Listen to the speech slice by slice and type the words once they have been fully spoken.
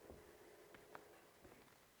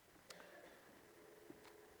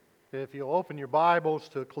If you'll open your Bibles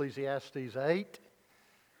to Ecclesiastes 8,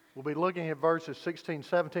 we'll be looking at verses 16,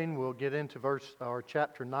 17. We'll get into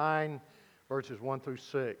chapter 9, verses 1 through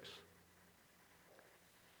 6.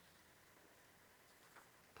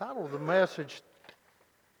 The title of the message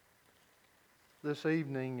this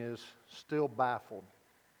evening is Still Baffled.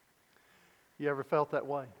 You ever felt that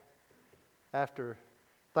way? After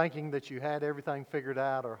thinking that you had everything figured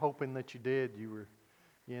out or hoping that you did, you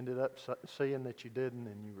ended up seeing that you didn't,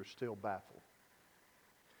 and you were still baffled.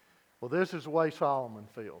 Well, this is the way Solomon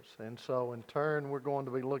feels. And so in turn, we're going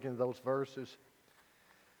to be looking at those verses.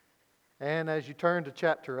 And as you turn to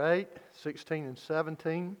chapter 8, 16 and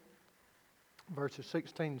 17, verses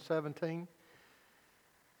 16 and 17,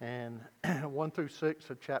 and 1 through 6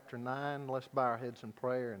 of chapter 9, let's bow our heads in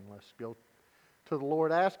prayer and let's go to the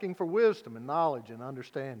Lord asking for wisdom and knowledge and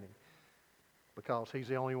understanding, because He's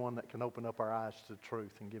the only one that can open up our eyes to the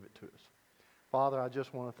truth and give it to us. Father, I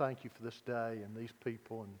just want to thank You for this day and these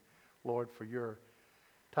people, and Lord, for Your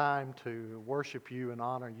time to worship You and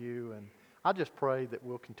honor You. And I just pray that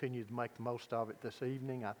we'll continue to make the most of it this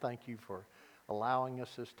evening. I thank You for allowing us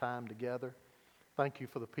this time together. Thank You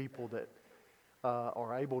for the people that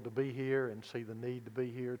are able to be here and see the need to be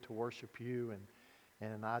here to worship You.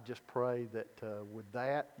 And I just pray that with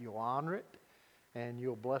that, You'll honor it. And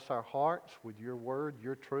You'll bless our hearts with Your word,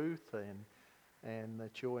 Your truth, and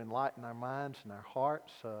that You'll enlighten our minds and our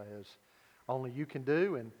hearts as only You can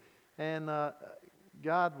do. And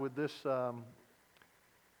God, with this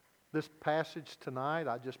passage tonight,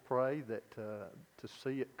 I just pray that to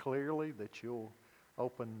see it clearly, that You'll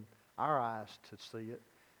open our eyes to see it.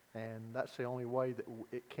 And that's the only way that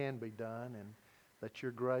it can be done, and that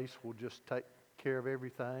Your grace will just take care of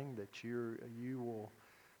everything, that You will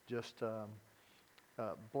just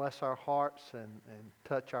bless our hearts and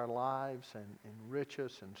touch our lives and enrich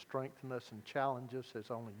us and strengthen us and challenge us as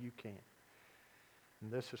only You can.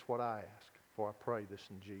 And this is what I ask, for I pray this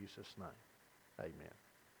in Jesus' name. Amen.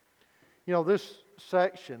 You know, this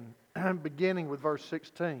section, beginning with verse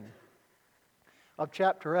 16 of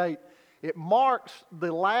chapter 8, it marks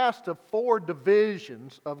the last of 4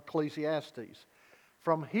 divisions of Ecclesiastes.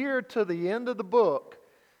 From here to the end of the book,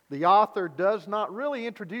 the author does not really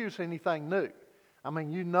introduce anything new. I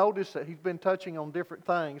mean, you notice that he's been touching on different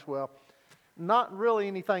things. Well, not really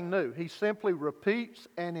anything new. He simply repeats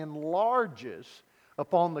and enlarges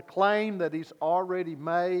upon the claim that he's already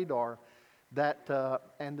made, or that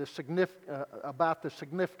and about the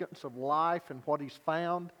significance of life and what he's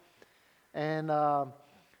found, and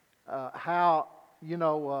how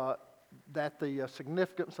that the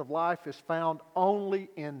significance of life is found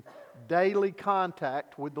only in daily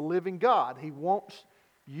contact with the living God. He wants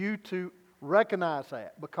you to recognize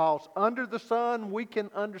that, because under the sun we can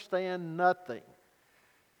understand nothing.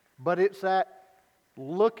 But it's that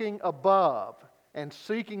looking above and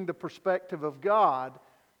seeking the perspective of God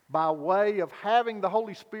by way of having the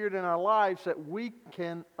Holy Spirit in our lives that we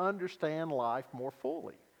can understand life more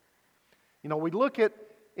fully. You know, we look at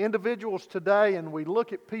individuals today and we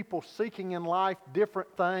look at people seeking in life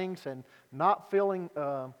different things and not feeling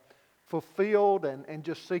fulfilled and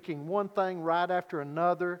just seeking one thing right after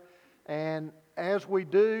another. And as we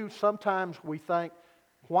do, sometimes we think,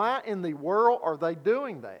 why in the world are they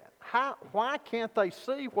doing that? Why can't they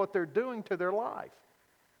see what they're doing to their life?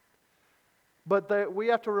 But we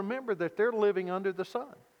have to remember that they're living under the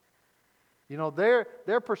sun. You know,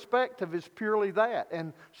 their perspective is purely that.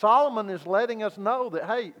 And Solomon is letting us know that,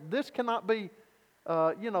 hey, this cannot be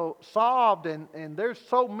solved, and there's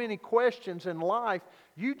so many questions in life,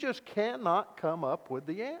 you just cannot come up with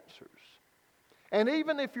the answers. And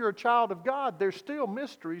even if you're a child of God, there's still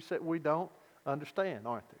mysteries that we don't understand,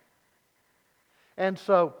 aren't there? And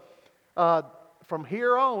so, from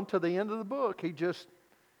here on to the end of the book, he just,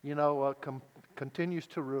 continues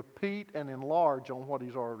to repeat and enlarge on what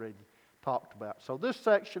he's already talked about. So this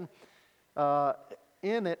section,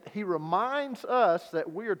 in it, he reminds us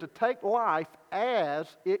that we are to take life as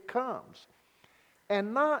it comes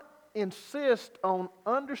and not insist on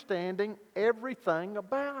understanding everything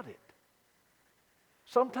about it.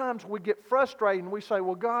 Sometimes we get frustrated and we say,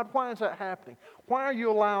 well, God, why is that happening? Why are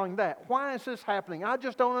you allowing that? Why is this happening? I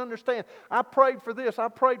just don't understand. I prayed for this. I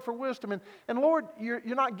prayed for wisdom. And Lord, you're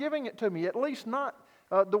not giving it to me, at least not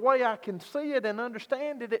the way I can see it and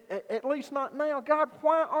understand it, at least not now. God,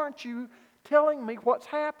 why aren't you telling me what's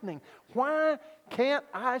happening? Why can't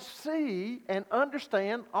I see and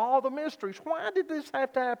understand all the mysteries? Why did this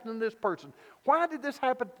have to happen to this person? Why did this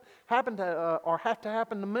happen to or have to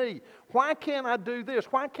happen to me? Why can't I do this?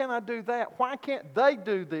 Why can't I do that? Why can't they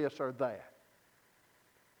do this or that?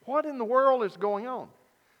 What in the world is going on?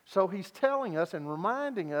 So he's telling us and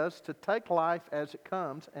reminding us to take life as it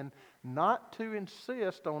comes and not to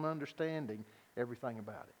insist on understanding everything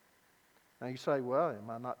about it. Now you say, well, am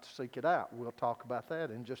I not to seek it out? We'll talk about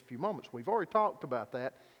that in just a few moments. We've already talked about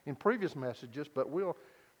that in previous messages, but we'll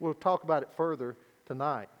talk about it further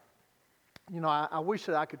tonight. You know, I wish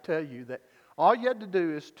that I could tell you that all you had to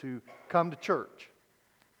do is to come to church.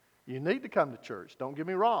 You need to come to church, don't get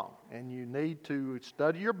me wrong. And you need to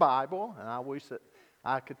study your Bible, and I wish that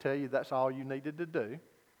I could tell you that's all you needed to do.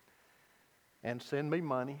 And send me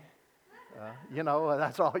money.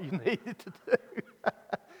 That's all you needed to do.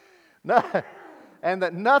 No, and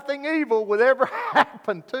that nothing evil would ever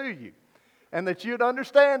happen to you. And that you'd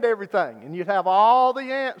understand everything, and you'd have all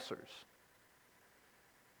the answers.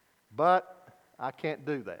 But I can't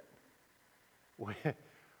do that. With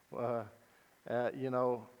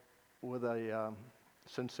a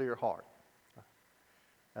sincere heart.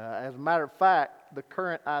 As a matter of fact, the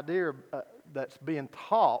current idea that's being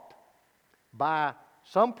taught by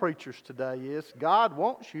some preachers today is God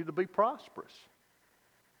wants you to be prosperous.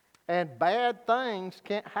 And bad things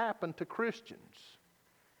can't happen to Christians.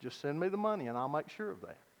 Just send me the money and I'll make sure of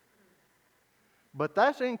that. But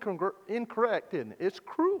that's incorrect, isn't it? It's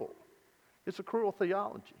cruel. It's a cruel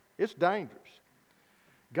theology. It's dangerous.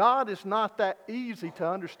 God is not that easy to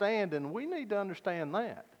understand, and we need to understand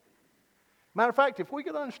that. Matter of fact, if we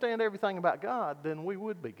could understand everything about God, then we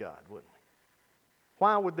would be God, wouldn't we?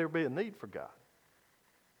 Why would there be a need for God?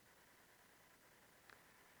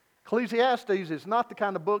 Ecclesiastes is not the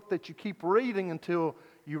kind of book that you keep reading until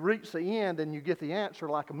you reach the end and you get the answer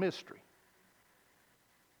like a mystery.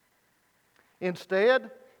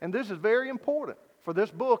 Instead, and this is very important for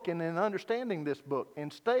this book and in understanding this book,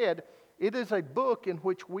 instead, it is a book in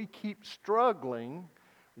which we keep struggling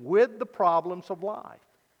with the problems of life.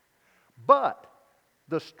 But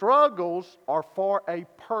the struggles are for a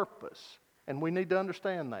purpose, and we need to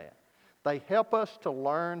understand that. They help us to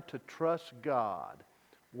learn to trust God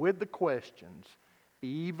with the questions,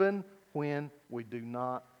 even when we do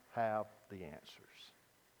not have the answers.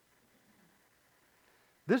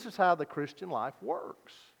 This is how the Christian life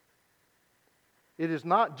works. It is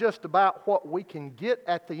not just about what we can get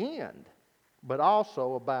at the end, but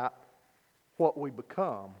also about what we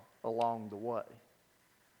become along the way.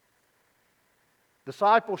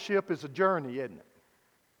 Discipleship is a journey, isn't it?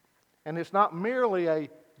 And it's not merely a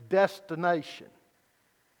destination.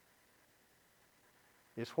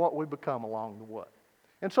 It's what we become along the way.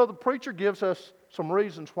 And so the preacher gives us some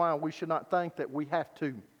reasons why we should not think that we have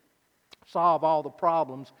to solve all the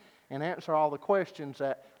problems and answer all the questions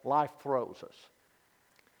that life throws us.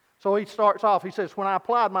 So he starts off, he says, when I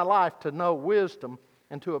applied my life to know wisdom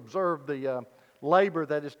and to observe the labor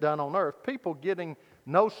that is done on earth, people getting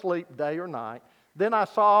no sleep day or night, then I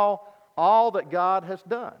saw all that God has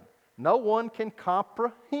done. No one can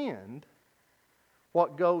comprehend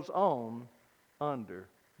what goes on under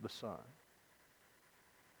the sun.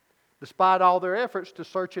 Despite all their efforts to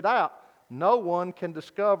search it out, no one can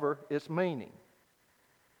discover its meaning.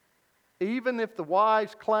 Even if the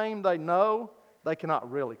wise claim they know, they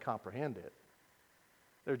cannot really comprehend it.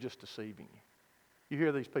 They're just deceiving you. You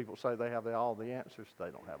hear these people say they have all the answers. They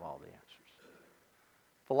don't have all the answers.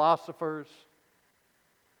 Philosophers,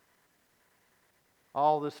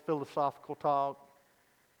 all this philosophical talk,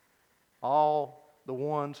 all the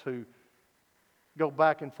ones who go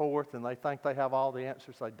back and forth and they think they have all the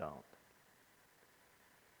answers, they don't.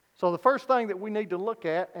 So the first thing that we need to look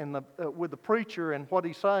at with the preacher and what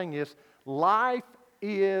he's saying is life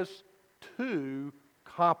is too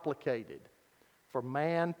complicated for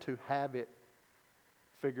man to have it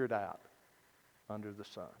figured out under the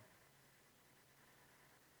sun.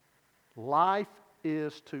 Life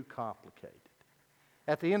is too complicated.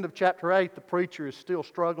 At the end of chapter 8, the preacher is still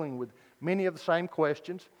struggling with many of the same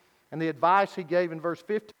questions, and the advice he gave in verse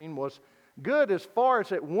 15 was good as far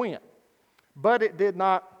as it went, but it did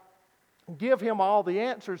not give him all the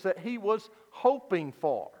answers that he was hoping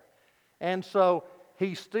for. And so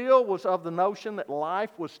he still was of the notion that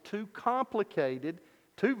life was too complicated,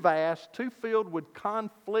 too vast, too filled with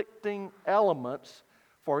conflicting elements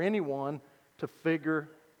for anyone to figure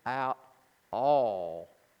out all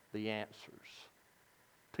the answers.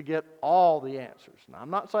 To get all the answers. Now, I'm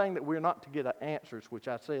not saying that we're not to get answers, which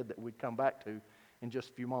I said that we'd come back to in just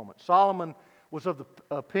a few moments. Solomon was of the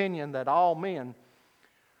opinion that all men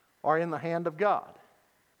are in the hand of God.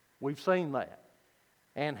 We've seen that.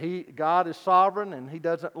 And God is sovereign, and He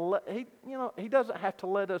doesn't have to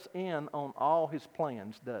let us in on all His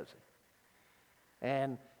plans, does He?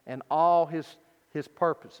 And all His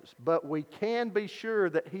purposes. But we can be sure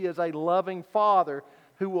that He is a loving Father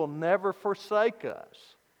who will never forsake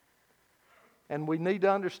us And we need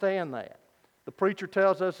to understand that. The preacher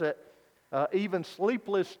tells us that even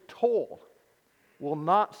sleepless toil will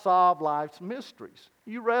not solve life's mysteries.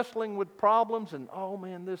 You wrestling with problems and, oh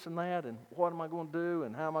man, this and that, and what am I going to do,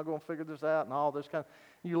 and how am I going to figure this out, and all this kind of,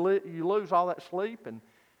 you lose all that sleep,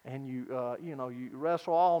 and you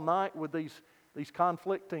wrestle all night with these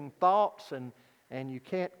conflicting thoughts, and you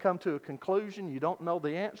can't come to a conclusion. You don't know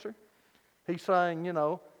the answer. He's saying,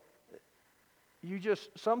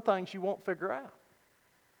 some things you won't figure out.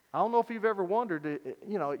 I don't know if you've ever wondered,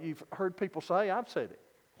 you've heard people say, I've said it,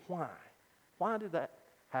 why? Why did that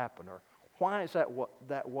happen? Or why is that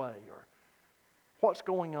way? Or what's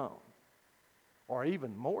going on? Or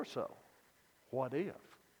even more so, what if?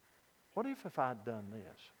 What if I'd done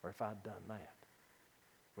this or if I'd done that?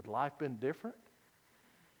 Would life been different?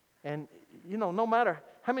 And, no matter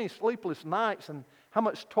how many sleepless nights and how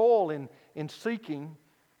much toil in seeking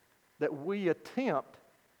that we attempt,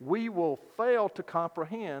 we will fail to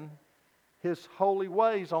comprehend His holy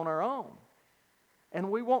ways on our own. And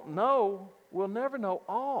we'll never know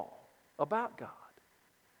all about God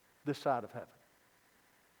this side of heaven.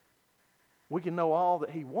 We can know all that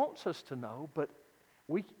He wants us to know, but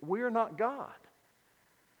we're not God.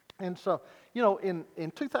 And so,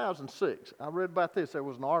 in 2006, I read about this. There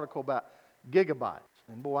was an article about gigabytes.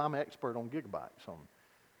 And boy, I'm an expert on gigabytes,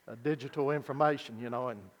 on digital information,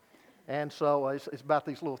 And so it's about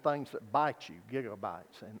these little things that bite you,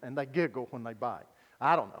 gigabytes, and they giggle when they bite.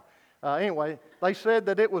 I don't know. Anyway, they said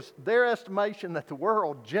that it was their estimation that the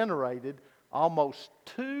world generated almost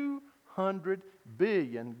 200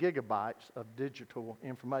 billion gigabytes of digital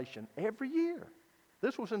information every year.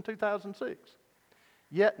 This was in 2006.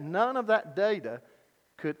 Yet none of that data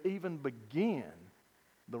could even begin,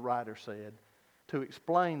 the writer said, to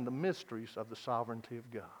explain the mysteries of the sovereignty of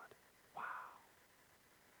God.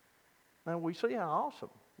 Now we see how awesome,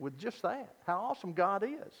 with just that, how awesome God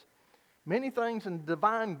is. Many things in the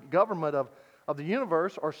divine government of the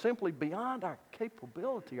universe are simply beyond our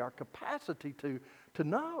capability, our capacity to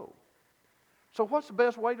know. So what's the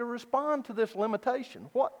best way to respond to this limitation?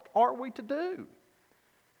 What are we to do?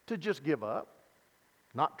 To just give up?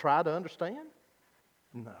 Not try to understand?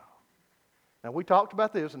 No. Now we talked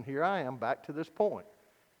about this, and here I am back to this point.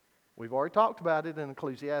 We've already talked about it in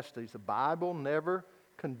Ecclesiastes. The Bible never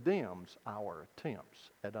condemns our attempts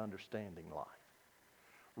at understanding life.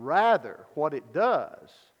 Rather, what it does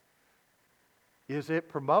is it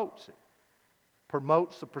promotes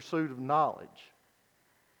the pursuit of knowledge.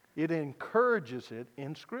 It encourages it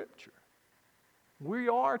in Scripture. We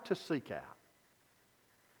are to seek out.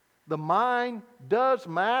 The mind does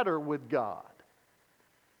matter with God.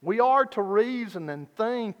 We are to reason and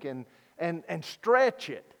think and stretch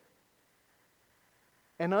it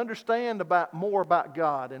and understand more about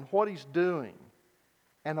God and what He's doing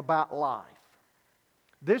and about life.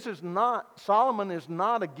 Solomon is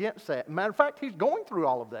not against that. Matter of fact, he's going through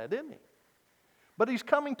all of that, isn't he? But he's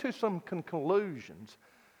coming to some conclusions.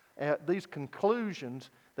 These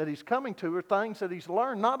conclusions that he's coming to are things that he's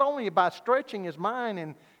learned not only by stretching his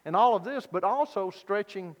mind and all of this, but also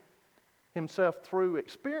stretching himself through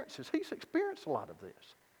experiences. He's experienced a lot of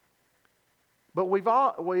this. But we've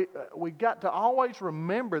got to always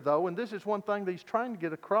remember, though, and this is one thing that he's trying to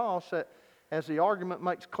get across, that as the argument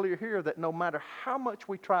makes clear here, that no matter how much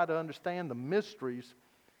we try to understand the mysteries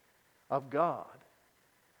of God,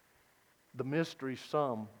 the mysteries,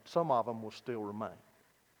 some of them will still remain.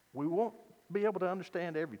 We won't be able to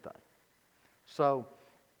understand everything. So,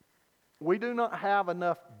 we do not have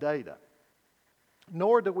enough data,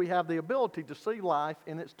 nor do we have the ability to see life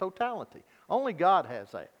in its totality. Only God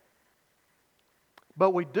has that.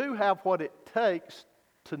 But we do have what it takes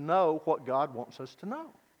to know what God wants us to know.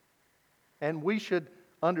 And we should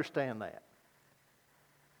understand that.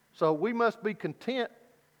 So we must be content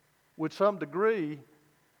with some degree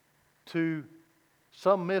to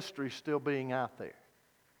some mystery still being out there.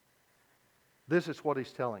 This is what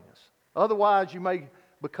he's telling us. Otherwise, you may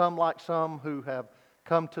become like some who have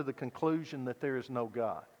come to the conclusion that there is no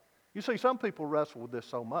God. You see, some people wrestle with this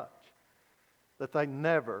so much that they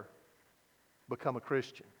never become a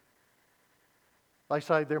Christian. They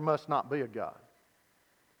say there must not be a God.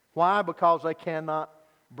 Why? Because they cannot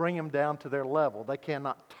bring Him down to their level. They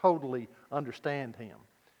cannot totally understand Him.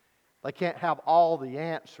 They can't have all the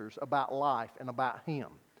answers about life and about Him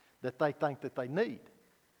that they think that they need.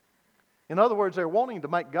 In other words, they're wanting to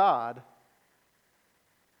make God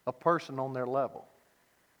a person on their level,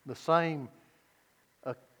 the same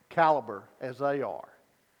caliber as they are.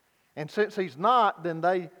 And since He's not, then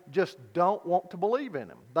they just don't want to believe in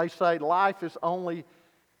Him. They say life is only,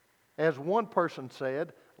 as one person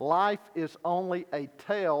said, life is only a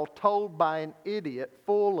tale told by an idiot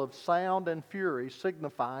full of sound and fury,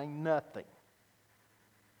 signifying nothing.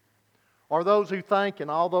 Or those who think, and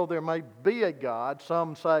although there may be a God,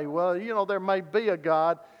 some say, well, there may be a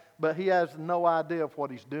God, but He has no idea of what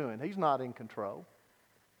He's doing. He's not in control.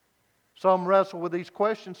 Some wrestle with these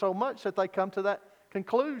questions so much that they come to that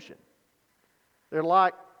conclusion. They're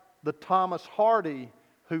like the Thomas Hardy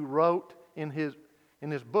who wrote in his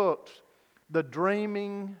books, the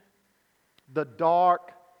dreaming, the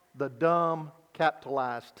dark, the dumb,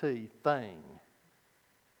 capitalized T, thing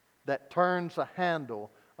that turns the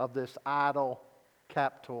handle of this idle,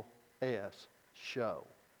 capital S, show.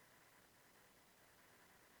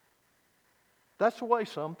 That's the way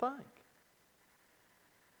some think.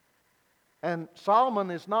 And Solomon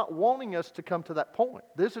is not wanting us to come to that point.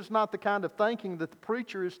 This is not the kind of thinking that the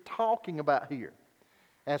preacher is talking about here.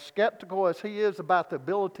 As skeptical as he is about the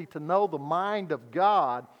ability to know the mind of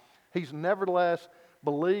God, he's nevertheless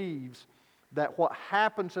believes that what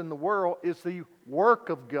happens in the world is the work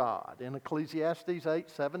of God in Ecclesiastes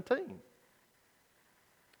 8:17.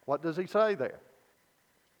 What does he say there?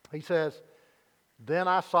 He says, then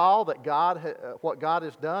I saw that what God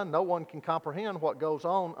has done, no one can comprehend what goes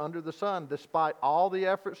on under the sun. Despite all the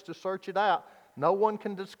efforts to search it out, no one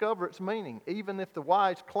can discover its meaning. Even if the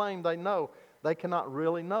wise claim they know, they cannot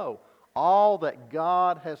really know. All that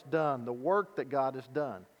God has done, the work that God has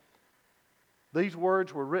done. These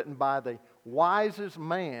words were written by the wisest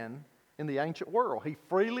man in the ancient world. He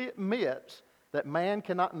freely admits that man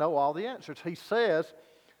cannot know all the answers. He says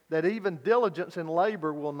that even diligence and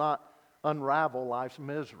labor will not unravel life's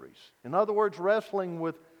miseries. In other words, wrestling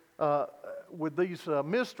with these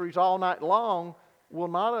mysteries all night long will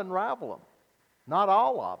not unravel them. Not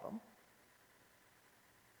all of them.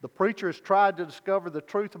 The preacher has tried to discover the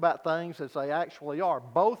truth about things as they actually are,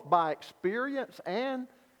 both by experience and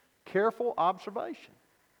careful observation.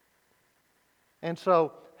 And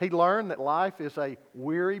so he learned that life is a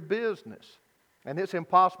weary business, and it's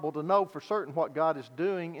impossible to know for certain what God is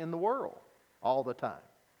doing in the world all the time.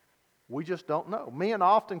 We just don't know. Men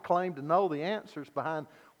often claim to know the answers behind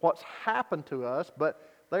what's happened to us, but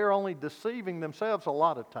they are only deceiving themselves a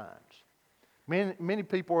lot of times. Many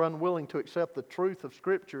people are unwilling to accept the truth of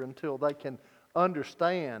Scripture until they can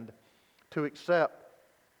understand to accept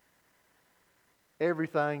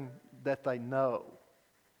everything that they know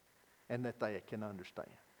and that they can understand.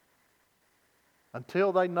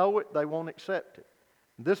 Until they know it, they won't accept it.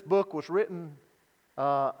 This book was written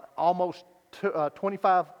almost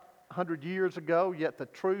 2,500 years ago, yet the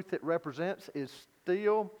truth it represents is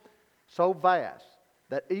still so vast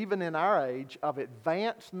that even in our age of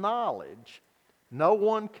advanced knowledge, no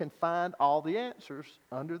one can find all the answers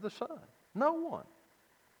under the sun. No one.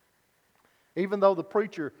 Even though the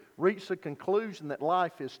preacher reached the conclusion that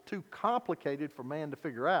life is too complicated for man to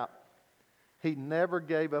figure out, he never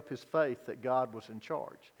gave up his faith that God was in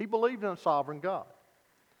charge. He believed in a sovereign God.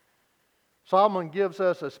 Solomon gives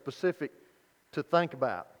us a specific to think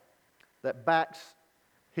about that backs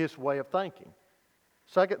his way of thinking.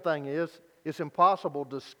 Second thing is, it's impossible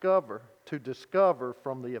to discover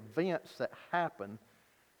from the events that happen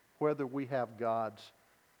whether we have God's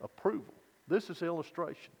approval. This is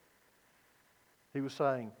illustration. He was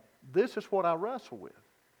saying, this is what I wrestle with.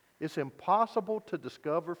 It's impossible to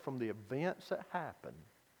discover from the events that happen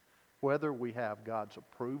whether we have God's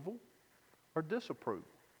approval or disapproval.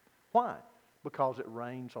 Why? Because it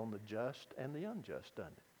rains on the just and the unjust,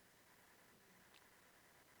 doesn't it?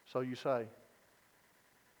 So you say,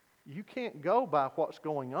 you can't go by what's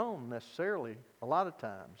going on necessarily a lot of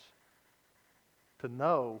times to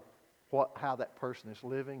know how that person is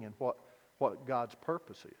living and what God's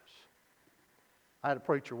purpose is. I had a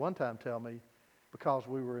preacher one time tell me, because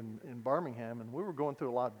we were in Birmingham and we were going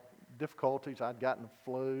through a lot of difficulties. I'd gotten the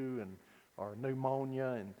flu or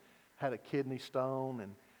pneumonia and had a kidney stone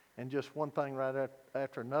and just one thing right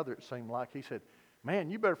after another it seemed like. He said,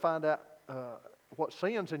 man, you better find out what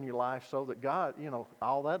sin's in your life so that God,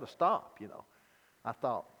 all that'll stop, I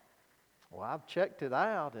thought, well, I've checked it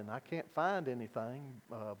out and I can't find anything,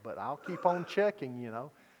 but I'll keep on checking,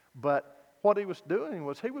 But what he was doing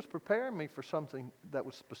was he was preparing me for something that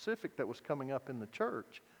was specific that was coming up in the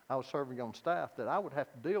church. I was serving on staff that I would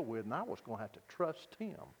have to deal with, and I was going to have to trust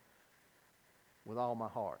him with all my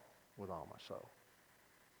heart, with all my soul,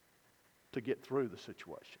 to get through the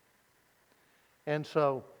situation. And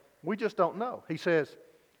so we just don't know. He says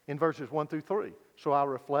in verses 1 through 3, so I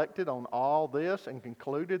reflected on all this and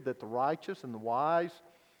concluded that the righteous and the wise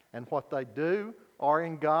and what they do are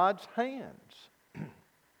in God's hands.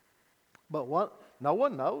 But no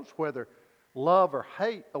one knows whether love or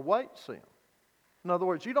hate awaits them. In other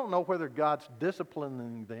words, you don't know whether God's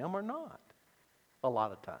disciplining them or not a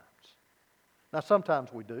lot of times. Now,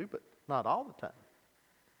 sometimes we do, but not all the time.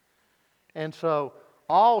 And so,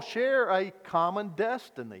 all share a common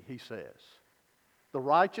destiny, he says. The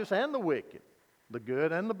righteous and the wicked, the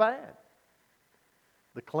good and the bad,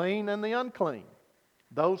 the clean and the unclean,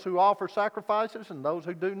 those who offer sacrifices and those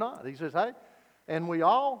who do not. He says, hey, and we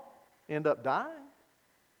all end up dying.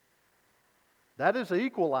 That is the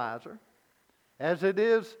equalizer. As it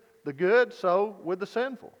is the good, so with the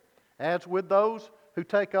sinful. As with those who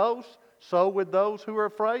take oaths, so with those who are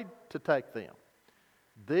afraid to take them.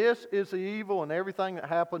 This is the evil in everything that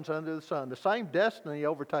happens under the sun. The same destiny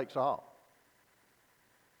overtakes all.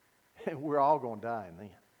 And we're all going to die in the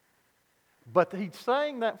end. But he's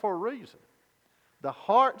saying that for a reason. The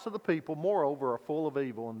hearts of the people, moreover, are full of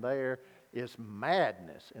evil, and there is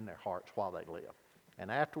madness in their hearts while they live.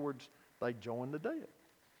 And afterwards, they join the dead.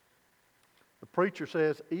 The preacher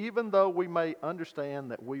says, even though we may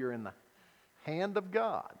understand that we are in the hand of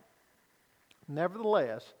God,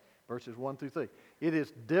 nevertheless, verses 1 through 3, it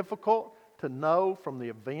is difficult to know from the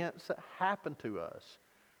events that happen to us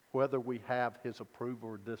whether we have His approval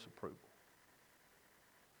or disapproval.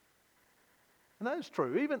 And that is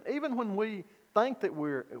true. Even when we think that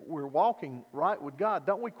we're walking right with God,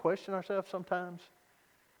 don't we question ourselves sometimes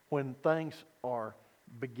when things are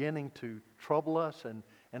beginning to trouble us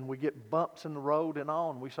and we get bumps in the road and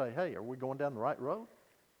all, and we say, hey, are we going down the right road?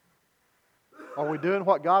 Are we doing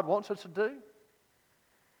what God wants us to do?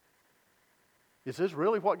 Is this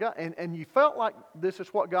really what God... And you felt like this is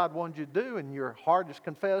what God wanted you to do, and your heart is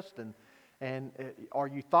confessed, or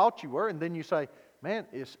you thought you were, and then you say, man,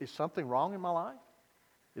 is something wrong in my life?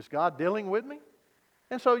 Is God dealing with me?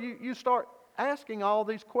 And so you start asking all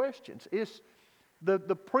these questions.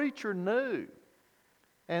 The preacher knew.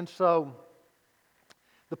 And so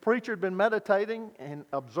the preacher had been meditating and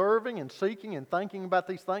observing and seeking and thinking about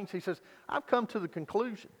these things. He says, I've come to the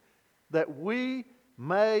conclusion that we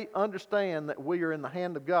may understand that we are in the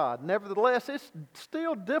hand of God. Nevertheless, it's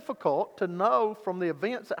still difficult to know from the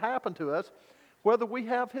events that happen to us whether we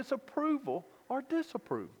have His approval or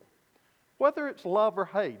disapproval. Whether it's love or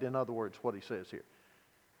hate, in other words, what he says here.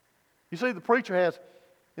 You see, the preacher has,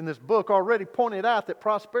 in this book, already pointed out that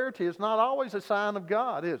prosperity is not always a sign of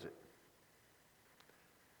God, is it?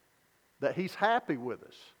 That He's happy with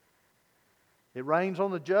us. It rains on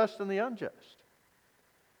the just and the unjust.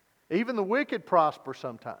 Even the wicked prosper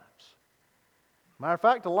sometimes. Matter of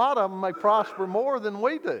fact, a lot of them may prosper more than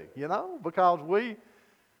we do, because we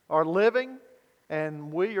are living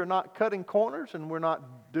and we are not cutting corners and we're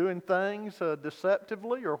not doing things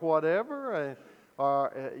deceptively or whatever,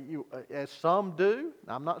 as some do.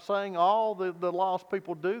 I'm not saying all the lost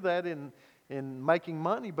people do that in making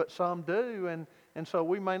money, but some do. And so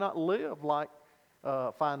we may not live like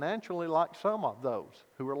financially like some of those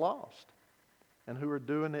who are lost and who are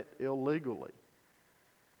doing it illegally.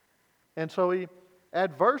 And so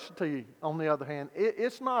adversity, on the other hand,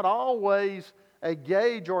 it's not always a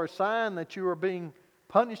gauge or a sign that you are being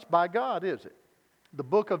punished by God, is it? The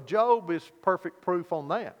book of Job is perfect proof on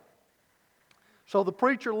that. So the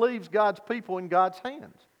preacher leaves God's people in God's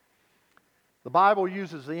hands. The Bible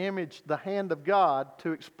uses the image, the hand of God,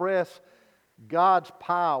 to express God's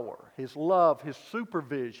power, His love, His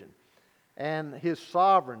supervision, and His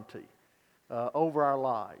sovereignty over our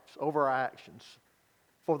lives, over our actions.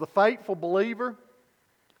 For the faithful believer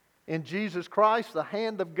in Jesus Christ, the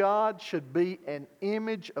hand of God should be an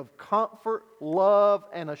image of comfort, love,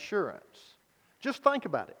 and assurance. Just think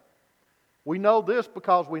about it. We know this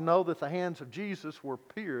because we know that the hands of Jesus were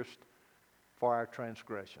pierced for our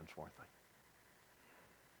transgressions, weren't they?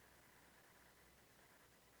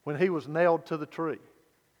 When He was nailed to the tree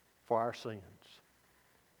for our sins.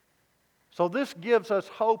 So this gives us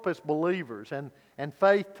hope as believers and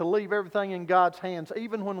faith to leave everything in God's hands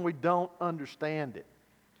even when we don't understand it.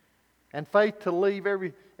 And faith to leave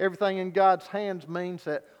everything in God's hands means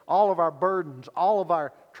that all of our burdens, all of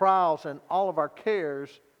our trials, and all of our cares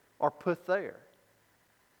are put there.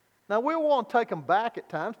 Now, we want to take them back at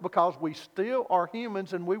times because we still are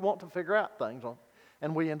humans and we want to figure out things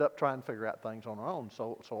and we end up trying to figure out things on our own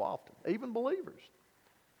so often, even believers.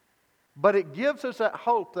 But it gives us that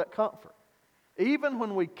hope, that comfort. Even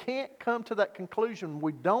when we can't come to that conclusion,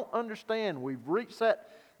 we don't understand, we've reached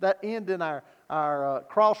that end in our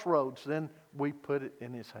crossroads, then we put it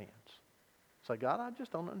in His hands. Say, God, I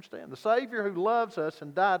just don't understand. The Savior who loves us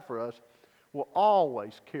and died for us will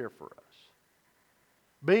always care for us.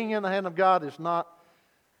 Being in the hand of God is not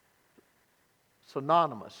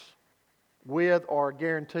synonymous with or a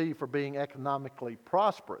guarantee for being economically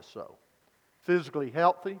prosperous, physically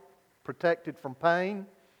healthy, protected from pain,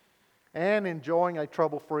 and enjoying a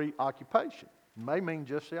trouble-free occupation. It may mean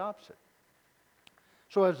just the opposite.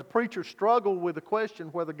 So as the preacher struggled with the question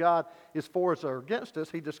whether God is for us or against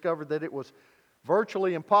us, he discovered that it was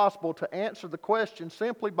virtually impossible to answer the question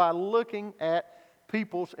simply by looking at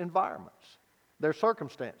people's environments, their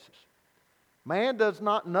circumstances. Man does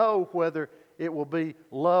not know whether it will be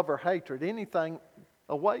love or hatred. Anything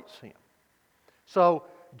awaits him. So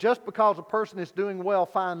just because a person is doing well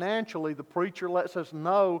financially, the preacher lets us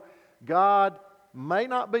know God may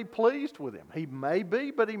not be pleased with him. He may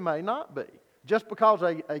be, but he may not be. Just because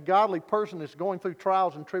a godly person is going through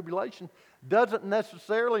trials and tribulation doesn't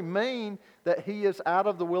necessarily mean that he is out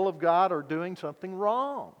of the will of God or doing something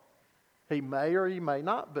wrong. He may or he may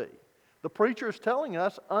not be. The preacher is telling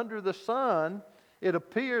us under the sun, it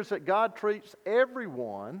appears that God treats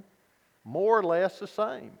everyone more or less the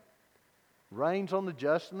same. Rains on the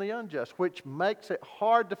just and the unjust, which makes it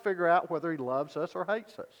hard to figure out whether he loves us or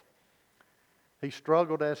hates us. He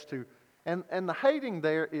struggled as to, and the hating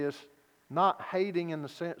there is not hating in the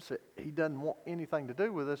sense that he doesn't want anything to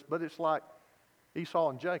do with us, but it's like Esau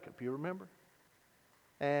and Jacob, you remember?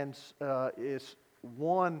 And it's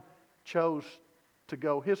one chose to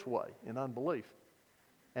go his way in unbelief,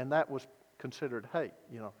 and that was considered hate.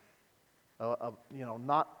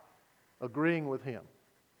 Not agreeing with him,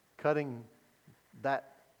 cutting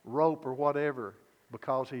that rope or whatever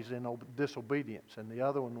because he's in disobedience, and the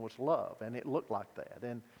other one was love, and it looked like that.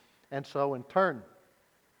 And so in turn,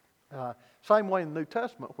 same way in the New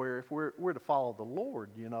Testament, where if we're to follow the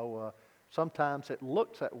Lord, sometimes it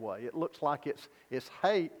looks that way. It looks like it's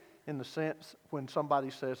hate in the sense when somebody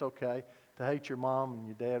says, okay, to hate your mom and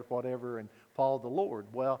your dad, whatever, and follow the Lord.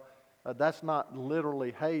 Well, that's not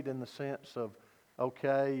literally hate in the sense of,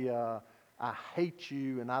 okay, I hate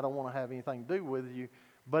you and I don't want to have anything to do with you.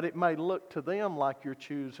 But it may look to them like you're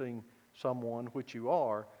choosing someone, which you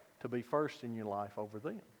are, to be first in your life over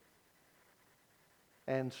them.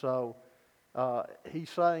 And so he's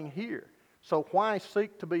saying here, so why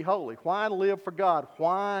seek to be holy? Why live for God?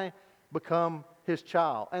 Why become His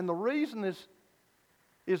child? And the reason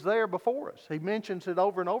is there before us. He mentions it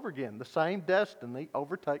over and over again. The same destiny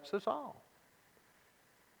overtakes us all.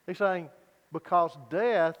 He's saying, because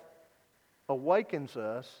death awakens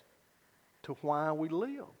us to why we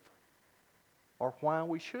live, or why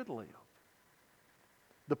we should live.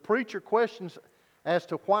 The preacher questions as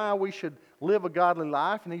to why we should live a godly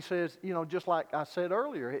life, and he says, just like I said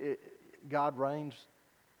earlier, God reigns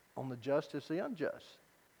on the just as the unjust,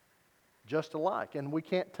 just alike. And we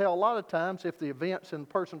can't tell a lot of times if the events in a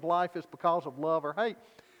person's life is because of love or hate.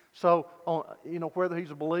 So, whether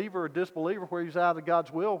he's a believer or a disbeliever, whether he's out of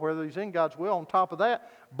God's will, whether he's in God's will, on top of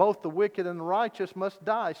that, both the wicked and the righteous must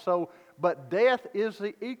die. But death is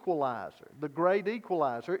the equalizer, the great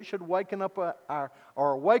equalizer. It should awaken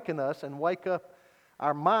us and wake up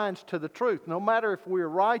our minds to the truth. No matter if we're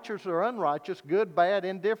righteous or unrighteous, good, bad,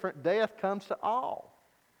 indifferent, death comes to all.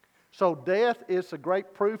 So death is a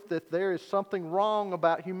great proof that there is something wrong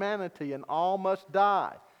about humanity and all must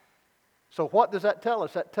die. So what does that tell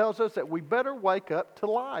us? That tells us that we better wake up to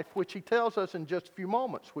life, which he tells us in just a few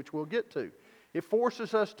moments, which we'll get to. It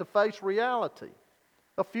forces us to face reality.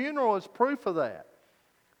 A funeral is proof of that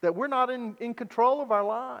we're not in control of our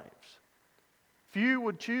lives. Few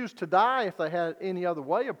would choose to die if they had any other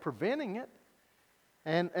way of preventing it.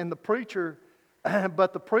 And the preacher,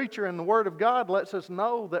 but the preacher and the Word of God lets us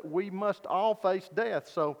know that we must all face death.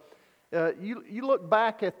 So you look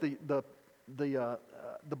back at the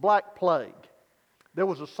Black Plague. There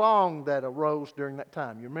was a song that arose during that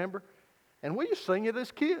time, you remember? And we used to sing it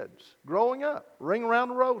as kids, growing up. Ring around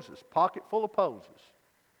the roses, pocket full of posies.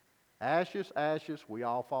 Ashes, ashes, we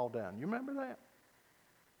all fall down. You remember that?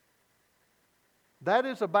 That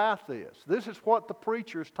is about this. This is what the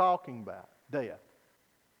preacher is talking about, death.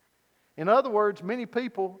 In other words, many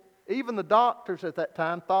people, even the doctors at that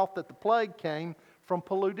time, thought that the plague came from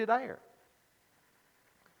polluted air.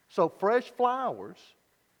 So fresh flowers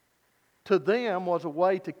to them was a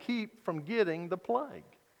way to keep from getting the plague.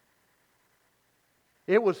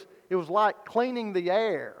 It was like cleaning the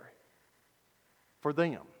air for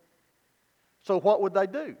them. So what would they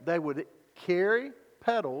do? They would carry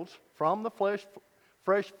petals from the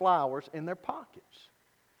fresh flowers in their pockets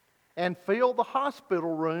and fill the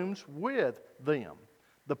hospital rooms with them.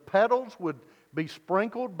 The petals would be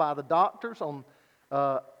sprinkled by the doctors on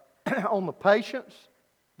the patients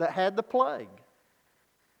that had the plague.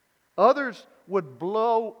 Others would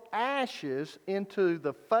blow ashes into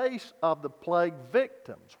the face of the plague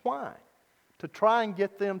victims. Why? To try and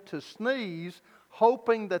get them to sneeze,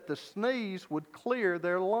 hoping that the sneeze would clear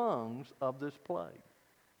their lungs of this plague.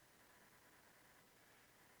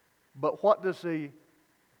 But what does the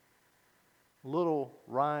little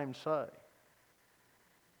rhyme say?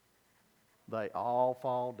 They all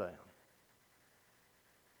fall down.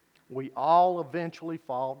 We all eventually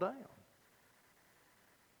fall down.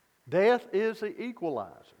 Death is the equalizer.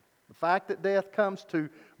 The fact that death comes to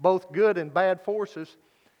both good and bad forces,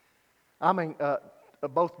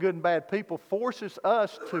 both good and bad people, forces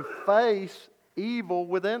us to face evil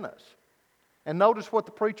within us. And notice what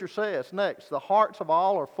the preacher says next. The hearts of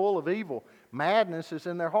all are full of evil. Madness is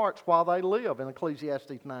in their hearts while they live, in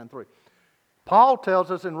Ecclesiastes 9:3. Paul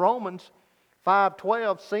tells us in Romans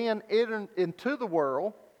 5:12, sin entered into the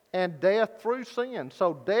world and death through sin.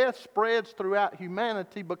 So death spreads throughout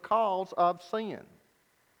humanity because of sin.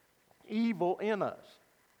 Evil in us.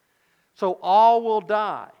 So all will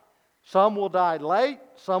die. Some will die late,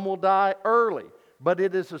 some will die early. But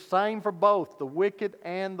it is the same for both the wicked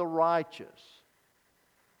and the righteous.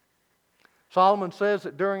 Solomon says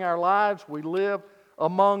that during our lives we live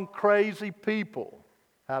among crazy people.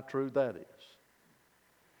 How true that is.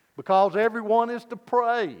 Because everyone is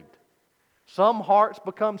depraved. Some hearts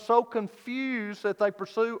become so confused that they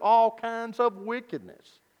pursue all kinds of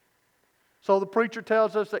wickedness. So the preacher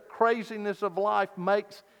tells us that craziness of life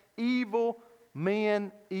makes evil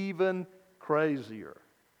men even crazier.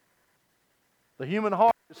 The human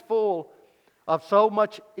heart is full of so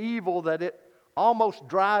much evil that it almost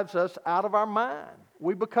drives us out of our mind.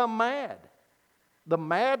 We become mad. The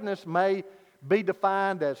madness may be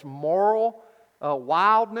defined as moral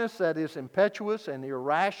wildness that is impetuous and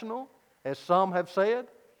irrational, as some have said.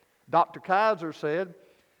 Dr. Kaiser said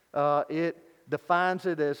it defines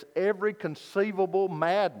it as every conceivable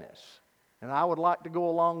madness. And I would like to go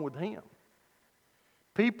along with him.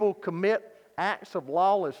 People commit acts of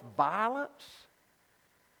lawless violence.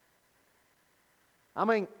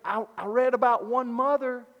 I read about one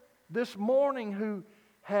mother this morning who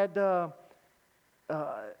had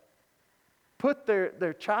put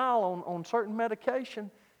their child on certain medication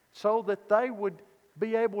so that they would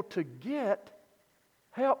be able to get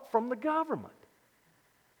help from the government.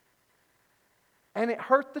 And it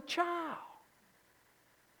hurt the child.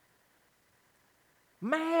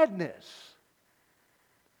 Madness.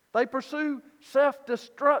 They pursue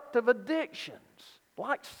self-destructive addictions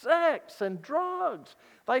like sex and drugs.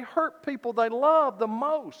 They hurt people they love the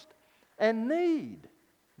most and need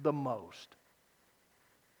the most.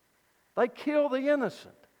 They kill the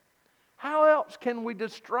innocent. How else can we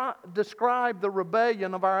describe the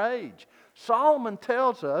rebellion of our age? Solomon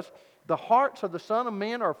tells us the hearts of the Son of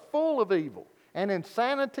Men are full of evil, and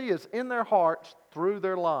insanity is in their hearts through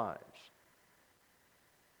their lives.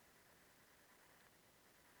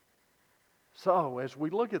 So, as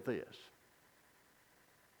we look at this,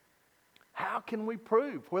 how can we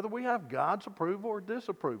prove whether we have God's approval or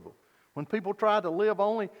disapproval? When people try to live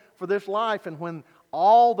only for this life and when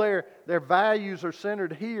all their values are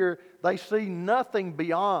centered here, they see nothing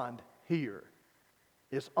beyond here.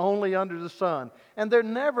 It's only under the sun. And they're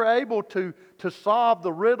never able to solve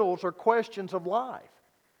the riddles or questions of life.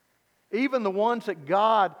 Even the ones that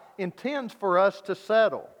God intends for us to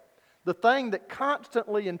settle. The thing that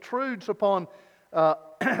constantly intrudes upon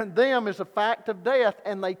them is the fact of death,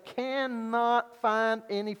 and they cannot find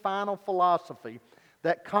any final philosophy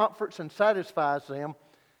that comforts and satisfies them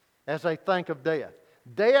as they think of death.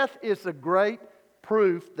 Death is the great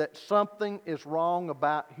proof that something is wrong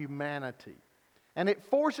about humanity, and it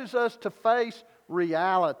forces us to face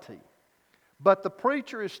reality. But the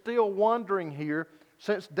preacher is still wondering here,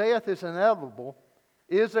 since death is inevitable,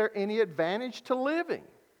 is there any advantage to living?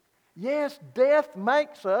 Yes, death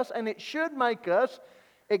makes us, and it should make us,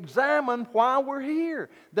 examine why we're here.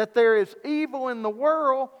 That there is evil in the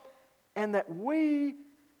world, and that we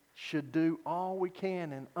should do all we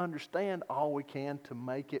can and understand all we can to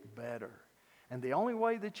make it better. And the only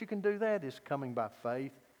way that you can do that is coming by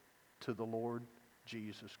faith to the Lord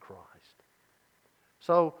Jesus Christ.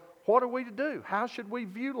 So, what are we to do? How should we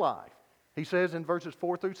view life? He says in verses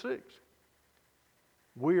 4 through 6,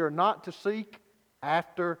 we are not to seek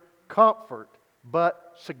after comfort,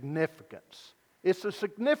 but significance. It's the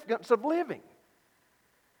significance of living.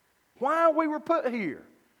 Why we were put here.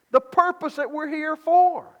 The purpose that we're here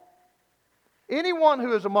for. Anyone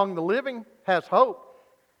who is among the living has hope.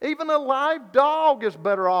 Even a live dog is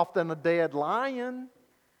better off than a dead lion.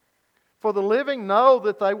 For the living know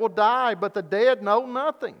that they will die, but the dead know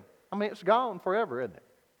nothing. It's gone forever, isn't it?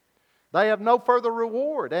 They have no further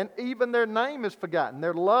reward, and even their name is forgotten.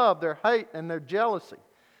 Their love, their hate, and their jealousy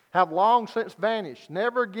have long since vanished.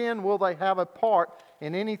 Never again will they have a part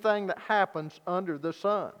in anything that happens under the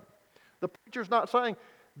sun. The preacher's not saying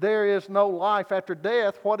there is no life after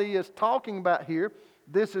death. What he is talking about here,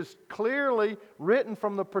 This is clearly written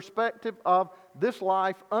from the perspective of this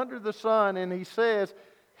life under the sun, and he says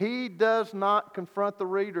he does not confront the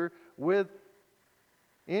reader with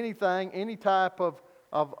anything, any type of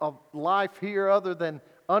life here other than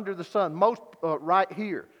under the sun. Most right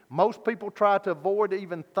here. Most people try to avoid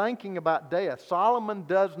even thinking about death. Solomon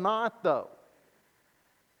does not, though.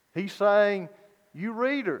 He's saying, you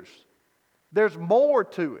readers, there's more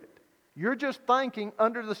to it. You're just thinking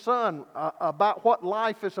under the sun about what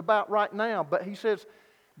life is about right now. But he says,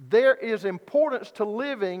 there is importance to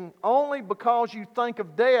living only because you think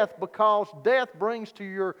of death, because death brings to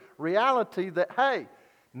your reality that, hey,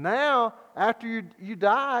 now after you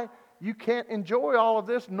die, you can't enjoy all of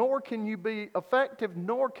this, nor can you be effective,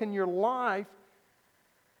 nor can your life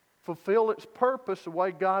fulfill its purpose the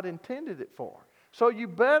way God intended it for. So you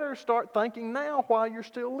better start thinking now while you're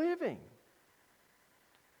still living.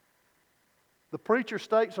 The preacher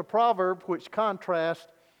states a proverb which contrasts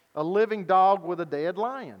a living dog with a dead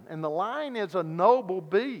lion. And the lion is a noble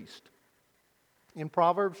beast. In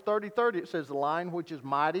Proverbs 30:30 it says, the lion which is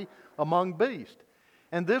mighty among beasts.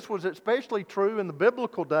 And this was especially true in the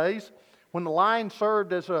biblical days when the lion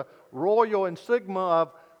served as a royal insignia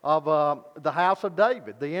of the house of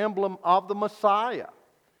David, the emblem of the Messiah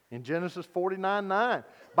in Genesis 49:9.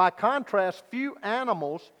 By contrast, few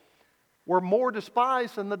animals were more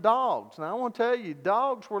despised than the dogs. Now I want to tell you,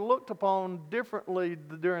 dogs were looked upon differently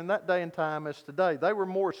during that day and time as today. They were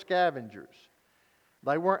more scavengers.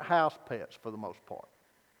 They weren't house pets for the most part.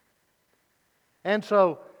 And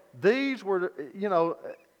so these were, you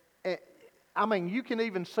can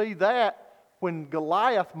even see that when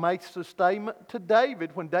Goliath makes the statement to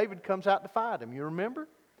David when David comes out to fight him. You remember?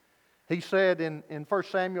 He said in 1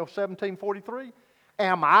 Samuel 17:43,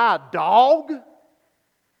 am I a dog?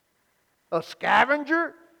 A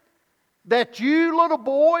scavenger? That you, little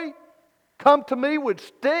boy, come to me with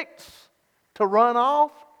sticks to run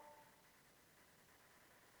off?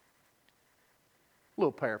 A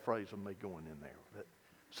little paraphrase of me going in there with it.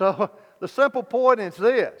 So the simple point is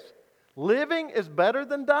this. Living is better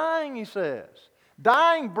than dying, he says.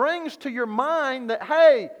 Dying brings to your mind that,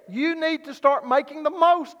 hey, you need to start making the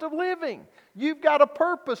most of living. You've got a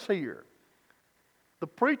purpose here. The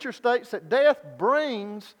preacher states that death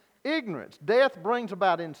brings ignorance. Death brings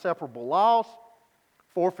about inseparable loss,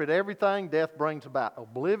 forfeit everything. Death brings about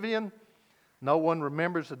oblivion. No one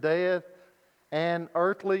remembers the dead. And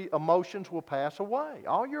earthly emotions will pass away.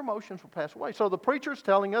 All your emotions will pass away. So the preacher is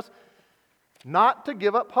telling us not to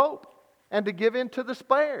give up hope and to give in to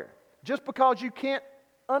despair. Just because you can't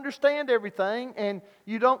understand everything and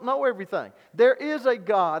you don't know everything. There is a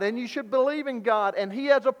God and you should believe in God and He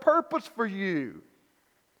has a purpose for you.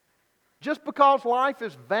 Just because life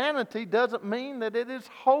is vanity doesn't mean that it is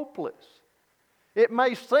hopeless. It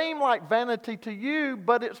may seem like vanity to you,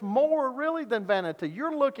 but it's more really than vanity.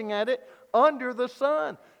 You're looking at it under the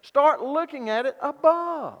sun. Start looking at it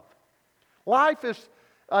above. Life is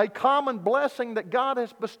a common blessing that God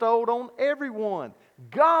has bestowed on everyone.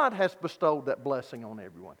 God has bestowed that blessing on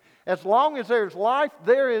everyone. As long as there's life,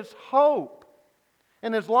 there is hope.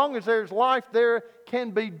 And as long as there's life, there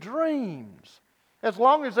can be dreams. As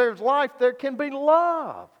long as there's life, there can be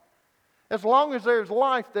love. As long as there's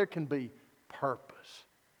life, there can be purpose.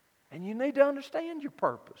 And you need to understand your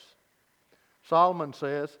purpose. Solomon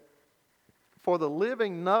says, for the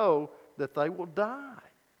living know that they will die.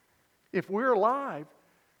 If we're alive,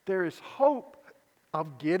 there is hope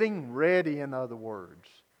of getting ready, in other words.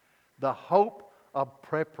 The hope of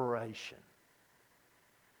preparation.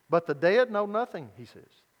 But the dead know nothing, he says.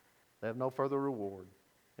 They have no further reward.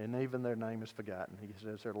 And even their name is forgotten. He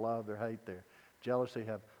says their love, their hate, their jealousy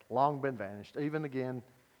have long been vanished. Even again,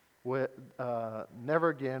 never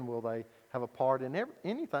again will they have a part in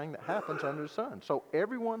anything that happens under the sun. So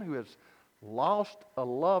everyone who has lost a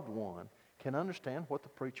loved one can understand what the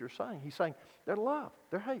preacher is saying. He's saying their love,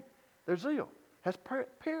 their hate, their zeal has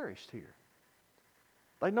perished here.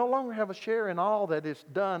 They no longer have a share in all that is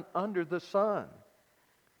done under the sun.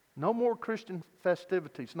 No more Christian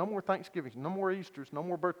festivities, no more Thanksgivings, no more Easters, no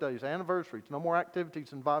more birthdays, anniversaries, no more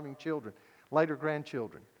activities involving children, later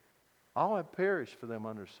grandchildren. All have perished for them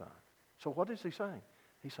under the sun. So what is he saying?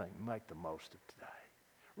 He's saying make the most of today.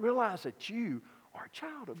 Realize that you are a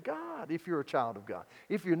child of God if you're a child of God.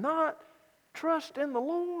 If you're not, trust in the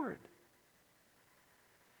Lord.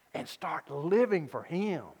 And start living for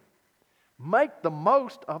Him. Make the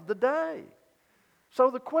most of the day. So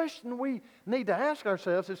the question we need to ask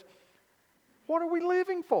ourselves is, what are we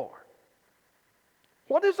living for?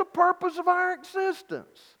 What is the purpose of our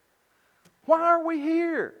existence? Why are we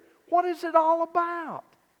here? What is it all about?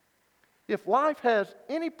 If life has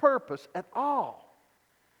any purpose at all,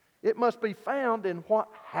 It must be found in what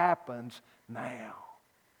happens now.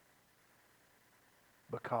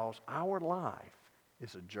 Because our life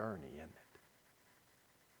is a journey, isn't it?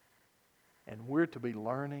 And we're to be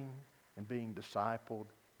learning and being discipled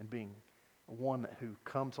and being one who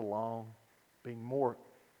comes along, being more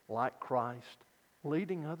like Christ,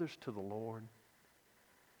 leading others to the Lord,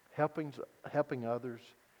 helping others,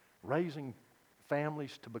 raising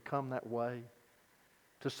families to become that way.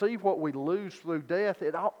 To see what we lose through death,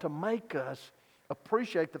 it ought to make us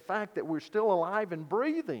appreciate the fact that we're still alive and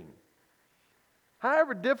breathing.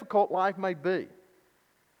 However difficult life may be,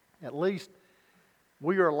 at least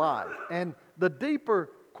we are alive. And the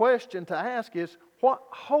deeper question to ask is, what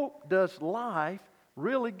hope does life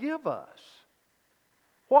really give us?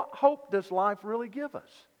 What hope does life really give us?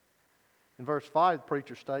 In verse 5, the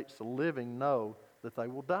preacher states, the living know that they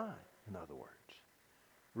will die, in other words.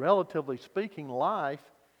 Relatively speaking, life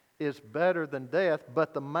is better than death,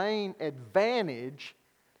 but the main advantage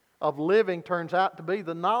of living turns out to be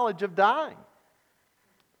the knowledge of dying.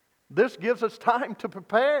 This gives us time to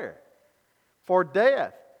prepare for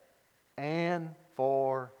death and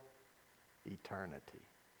for eternity.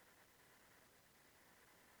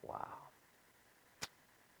 Wow.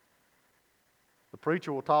 The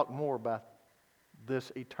preacher will talk more about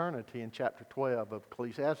this eternity in chapter 12 of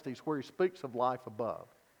Ecclesiastes, where he speaks of life above.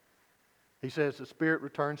 He says the spirit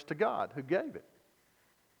returns to God who gave it.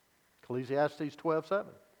 Ecclesiastes 12:7.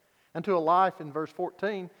 And to a life in verse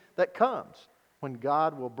 14 that comes when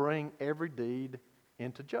God will bring every deed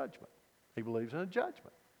into judgment. He believes in a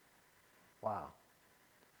judgment. Wow.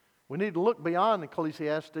 We need to look beyond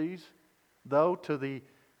Ecclesiastes, though, to the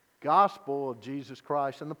gospel of Jesus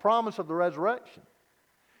Christ and the promise of the resurrection.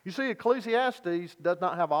 You see, Ecclesiastes does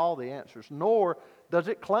not have all the answers, nor does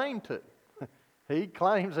it claim to. He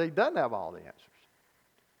claims he doesn't have all the answers.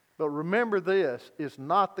 But remember, this is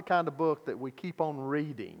not the kind of book that we keep on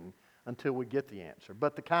reading until we get the answer,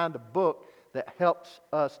 but the kind of book that helps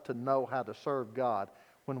us to know how to serve God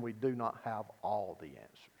when we do not have all the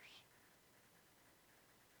answers.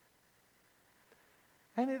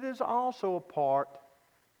 And it is also a part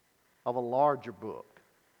of a larger book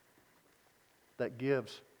that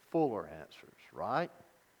gives fuller answers, right?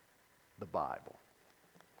 The Bible.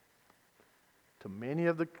 To many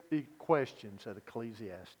of the questions that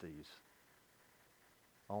Ecclesiastes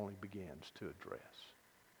only begins to address.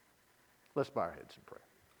 Let's bow our heads in prayer.